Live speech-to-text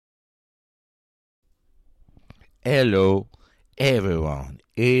Hello, everyone.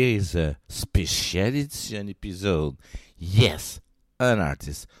 Here is a special edition episode. Yes, an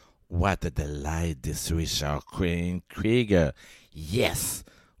artist. What a delight this Richard Crane Kriger. Yes,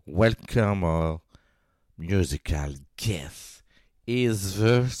 welcome our musical guest. His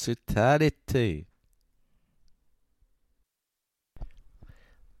versatility.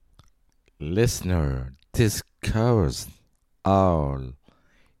 Listener discovers all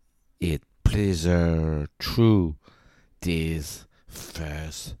it pleasure through this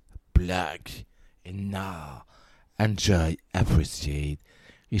first blog. And now, enjoy, appreciate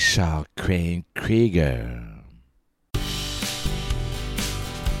Richard Crane Kriger.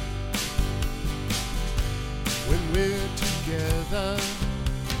 When we're together,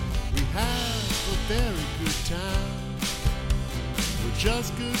 we have a very good time. We're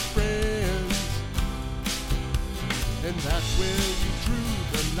just good friends, and that's where you drew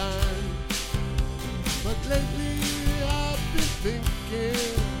the line. But lately I've been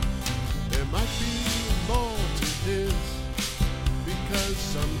thinking there might be more to this, because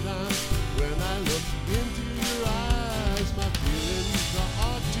sometimes when I look into your eyes, my feelings are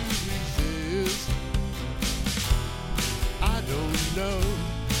hard to resist. I don't know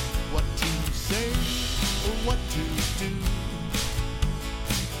what to say or what to do.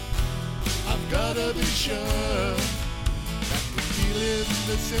 I've gotta be sure that we're feeling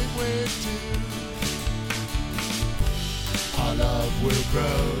the same way too. Our love will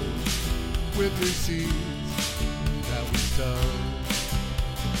grow with the seeds that we sow.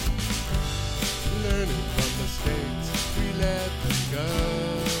 Learning from mistakes, we let them go.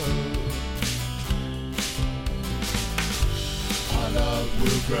 Our love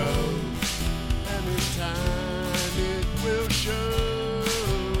will grow, and in time it will show.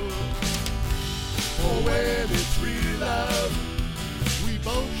 For when it's real love, we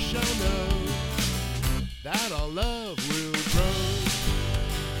both shall know that our love will grow.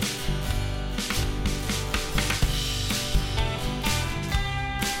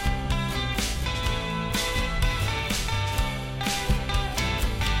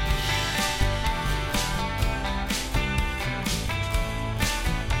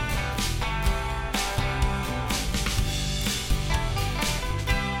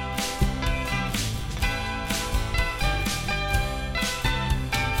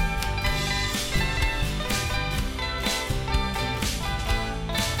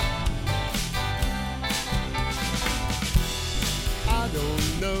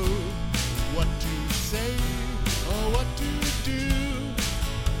 Know what to say or what to do.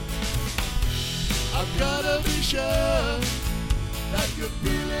 I've gotta be sure that you're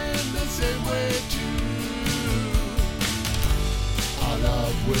feeling the same way too. Our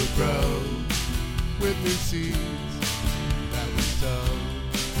love will grow with new seeds that we sow.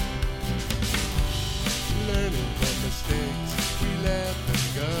 Learning from mistakes, we let them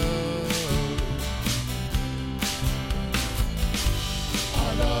go.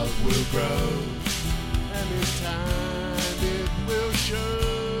 Our love will grow, and in time it will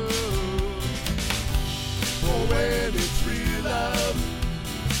show. For when it's real love,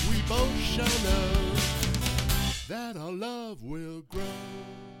 we both shall know that our love will grow.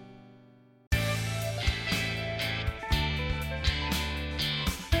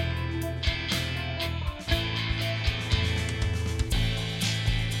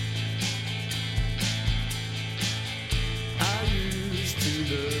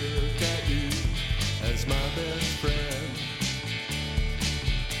 Look at you as my best friend.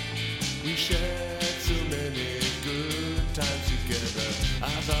 We shared so many good times together, I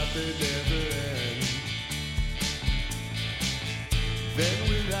thought they'd never end. Then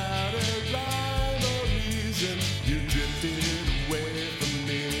without a rhyme or reason, you drifted away from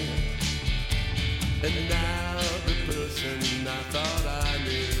me. And now the person I thought I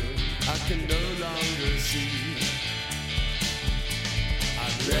knew, I can no longer see.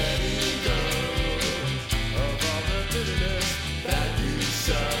 Letting go of all the bitterness that you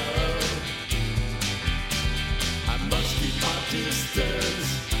sow. I must keep my distance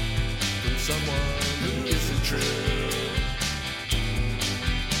from someone who isn't true.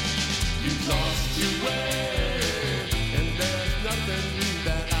 You've lost your way, and there's nothing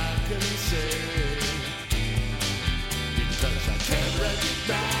that I can say, because I can't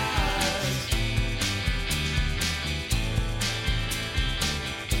recognize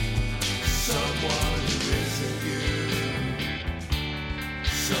someone who isn't you.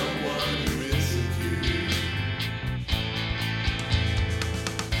 Someone who isn't you.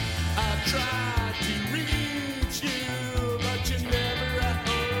 I tried to reach you, but you're never at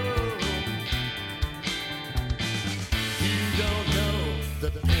home. You don't know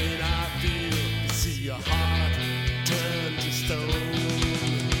the pain I feel to see see your heart turn to stone.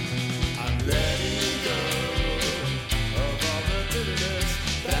 I'm letting go of all the bitterness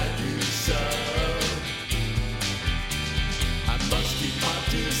that you sow. I must keep my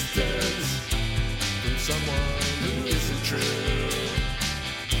distance from someone who isn't true.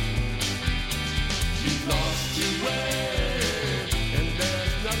 You've lost your way, and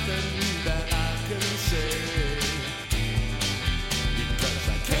there's nothing that I can say, because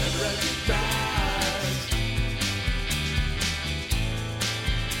I can't recognize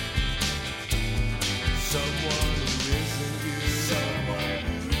someone who isn't you. Someone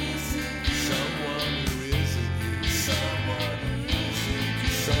who isn't you. Someone who isn't you. Someone who isn't you.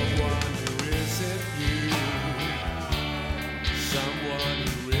 Someone who isn't you. Someone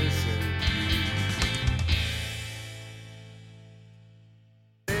who isn't you.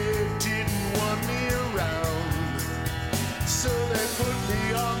 They didn't want me around, so they put me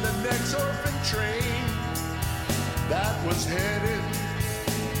on the next orphan train that was headed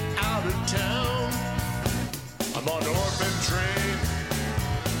out of town. I'm on an orphan train,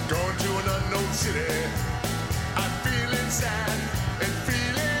 going to an unknown city. I'm feeling sad and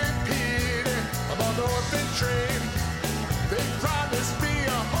feeling pity. I'm on the orphan train. They promised me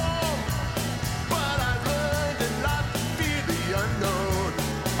a home, but I learned in life to fear the unknown.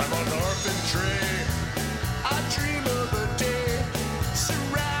 I'm on an orphan train. I dream of a day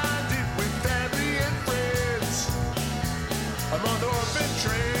surrounded with family and friends. I'm on the orphan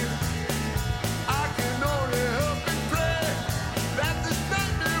train. I can only hope and pray that this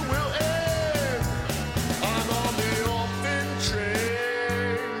nightmare will end. I'm on the orphan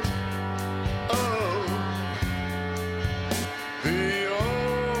train. Oh, the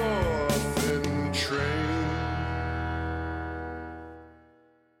orphan train.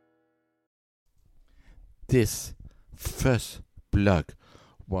 This first block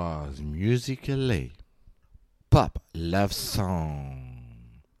was musically pop love song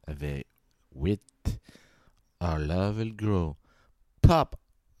with Our Love Will Grow, pop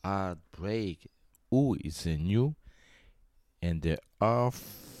heartbreak, Who Is a New, and the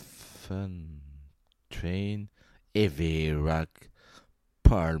orphan train, heavy rock,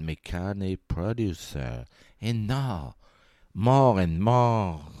 Paul McCartney producer, and now more and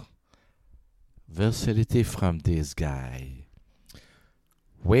more versatility from this guy.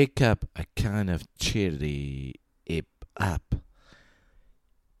 Wake up, a kind of chilly hip hop.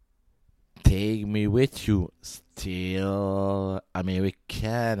 Take Me With You, still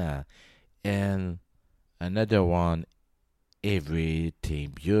Americana, and another one, Everything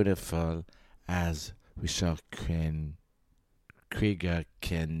Beautiful, as Richard Crane Kriger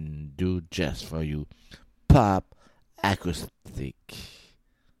can do just for you. Pop acoustic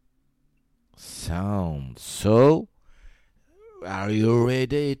sound. So, are you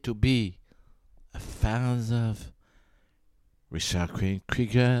ready to be a fan of Richard Crane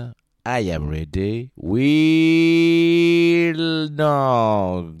Kriger? I am ready. We're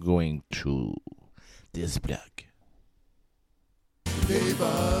now going through this block.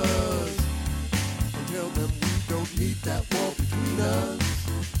 Neighbors, tell them we don't need that wall between us.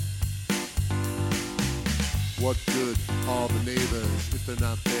 What good are the neighbors if they're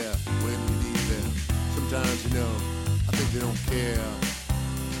not there when you need them? Sometimes, I think they don't care,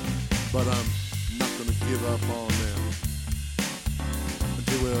 but I'm not gonna give up on them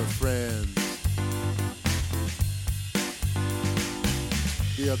until we're friends.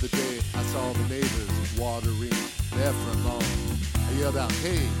 The other day I saw the neighbors watering their front lawn. I yelled out,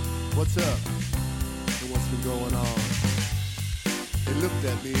 "Hey, what's up? And what's been going on?" They looked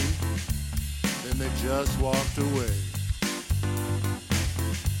at me, then they just walked away.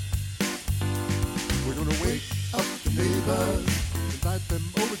 We're gonna wake up the neighbors, invite them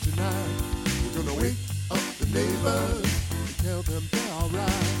over tonight. We're gonna wake up the neighbors and tell them they're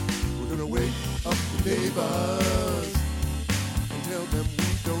alright. We're gonna wake up the neighbors and tell them we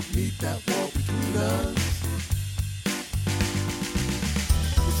don't need that wall between us.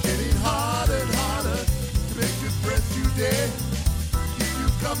 It's getting harder and harder to make this breath today. If you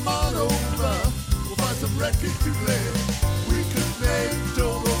come on over, we'll find some records to play. We could make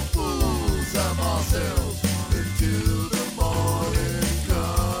total fools of ourselves until the morning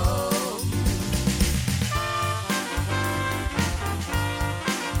comes.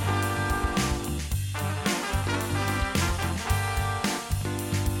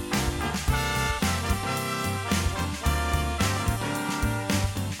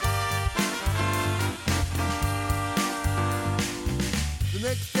 The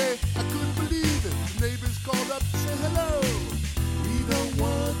next day, I couldn't believe it. The neighbors called up to say hello. We don't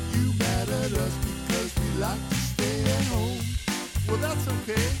want you mad at us because we like to stay at home. Well, that's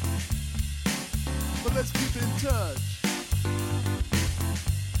okay. but let's keep in touch.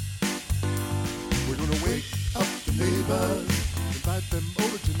 We're gonna wake up the neighbors, invite them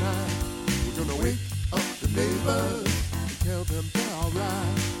over tonight. We're gonna wake up the neighbors and tell them they're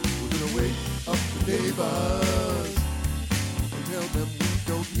alright. We're gonna wake up the neighbors and tell them we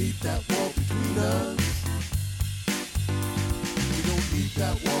don't need that wall between us. We don't need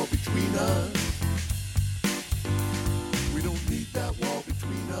that wall between us. We don't need that wall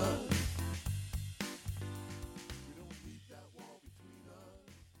between us. We don't need that wall between us.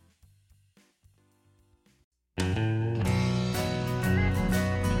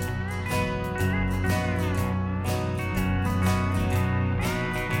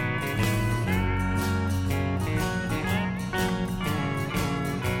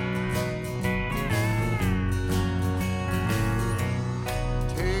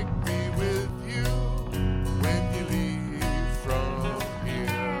 Take me with you when you leave from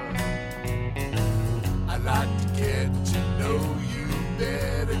here. I'd like to get to know you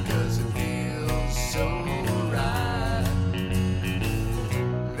better 'cause it feels so right.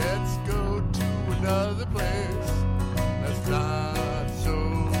 Let's go to another place. Let's not so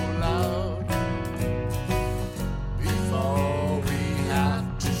loud before we have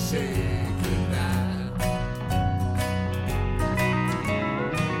to say goodnight.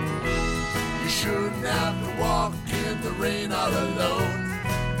 You shouldn't have to walk in the rain all alone.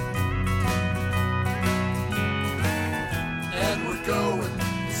 And we're going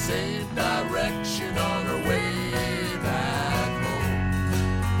the same direction on our way back home.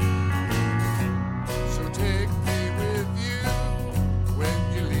 So take me with you when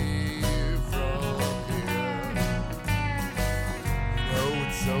you leave from here. You know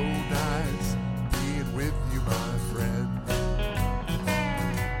it's so nice being with you, my friend.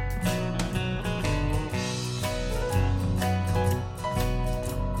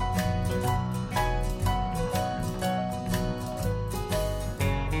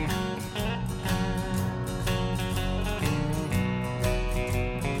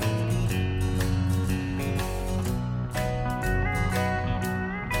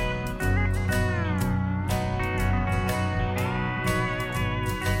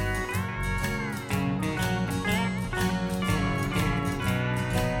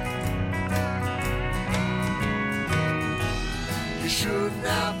 You shouldn't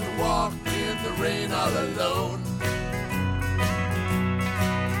have to walk in the rain all alone.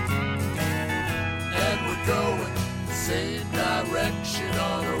 And we're going the same direction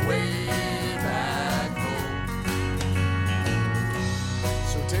on our way back home.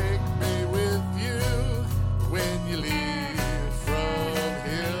 So take me with you when you leave from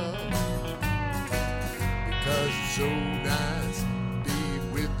here, because it's so nice being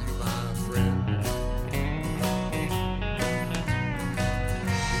with you, my friend.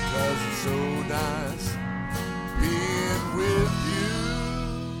 Because it's so nice being with you,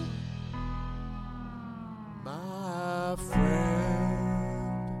 my friend.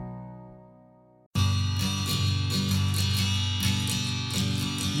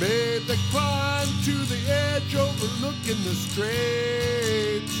 Made the climb to the edge overlooking the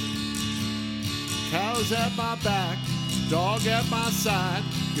straits. Cows at my back, dog at my side,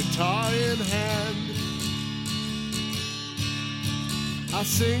 guitar in hand. I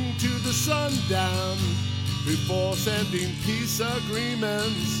sing to the sundown before sending peace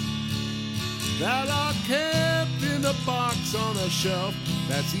agreements that are kept in a box on a shelf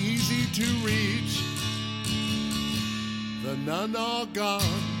that's easy to reach. The none are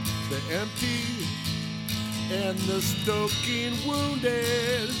gone, the empty and the stoking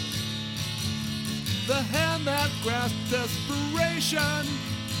wounded. The hand that grasped desperation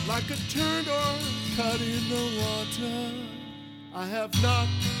like a turtle cut in the water. I have not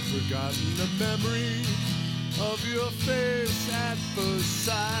forgotten the memory of your face at first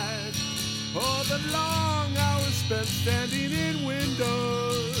sight, or the long hours spent standing in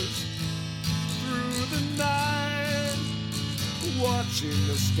windows through the night, watching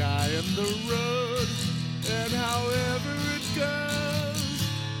the sky and the road, and however it goes,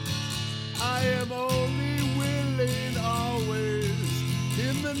 I am only willing always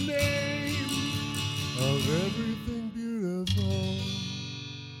in the name of everything beautiful.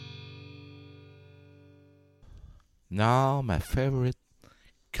 Now my favorite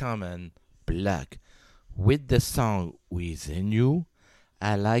common block with the song Within You.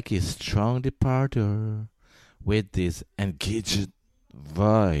 I like his strong departure with this engaged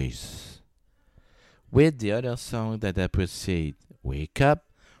voice. With the other song that I appreciate, Wake Up,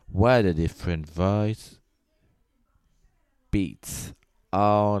 what a different voice, beats,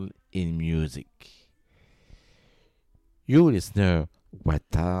 all in music. You listener What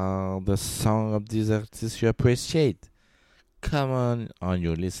are the songs of these artists you appreciate? Comment on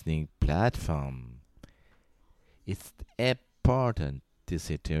your listening platform. It's important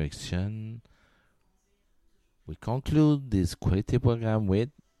this interaction. We conclude this quality program with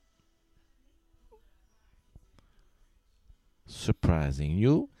surprising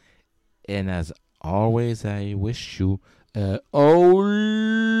you, and as always, I wish you a whole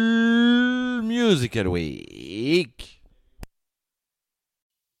musical week.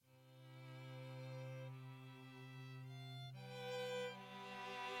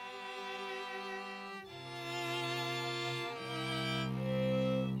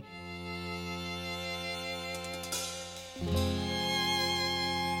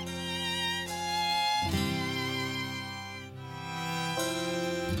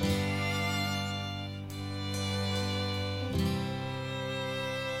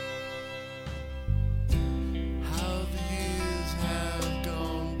 How the years have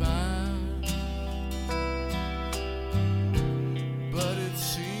gone by, but it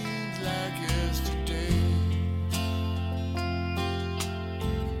seems like yesterday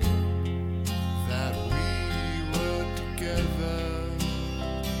that we were together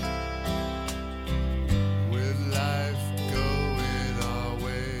with life going our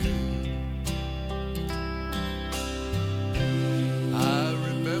way. I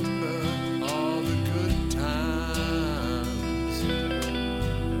remember all the good times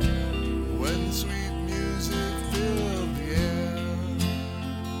when sweet music filled the air.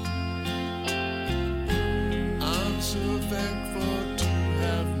 I'm so thankful to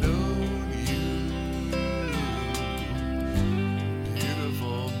have known you.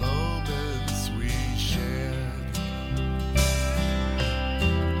 Beautiful moments we shared.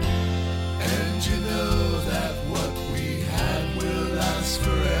 And you know that what we had will last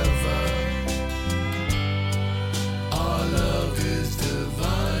forever. Our love is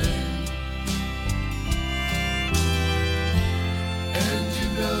divine. And you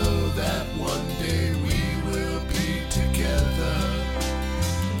know that one day we will be together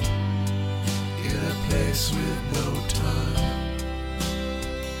in a place with no time.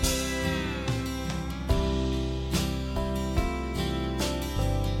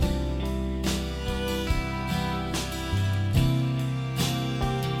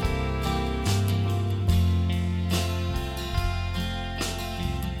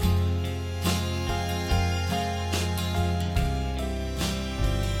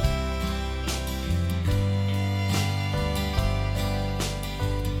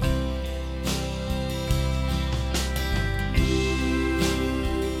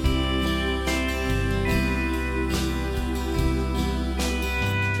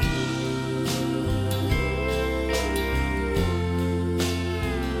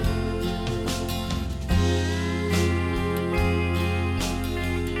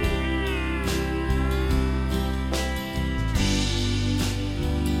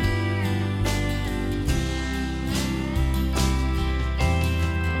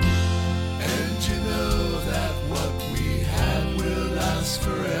 And you know that what we had will last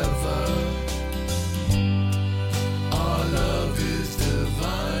forever. Our love is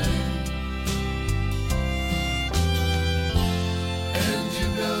divine. And you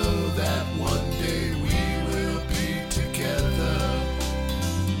know that one day we will be together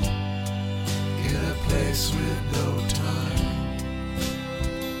in a place with